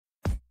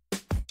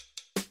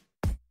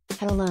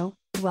Hello,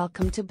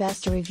 welcome to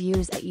Best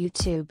Reviews at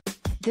YouTube.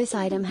 This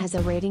item has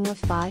a rating of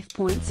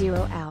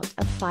 5.0 out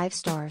of 5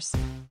 stars.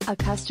 A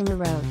customer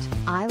wrote,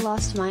 "I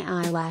lost my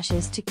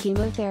eyelashes to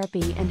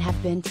chemotherapy and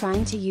have been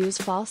trying to use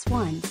false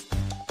ones.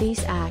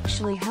 These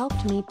actually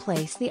helped me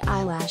place the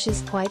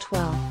eyelashes quite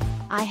well.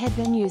 I had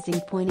been using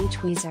pointy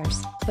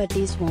tweezers, but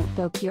these won't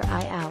poke your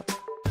eye out.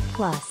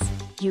 Plus,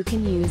 you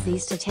can use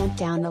these to tamp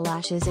down the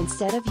lashes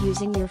instead of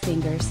using your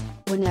fingers.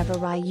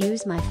 Whenever I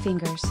use my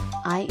fingers,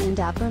 I end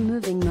up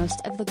removing most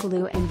of the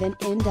glue and then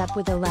end up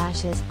with the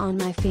lashes on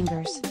my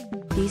fingers.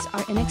 These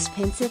are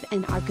inexpensive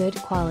and are good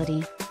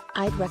quality.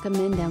 I'd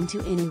recommend them to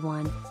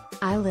anyone.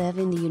 I live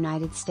in the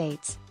United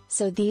States,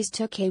 so these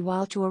took a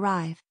while to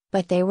arrive,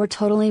 but they were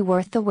totally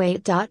worth the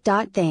wait.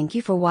 Thank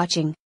you for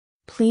watching.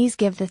 Please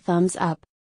give the thumbs up.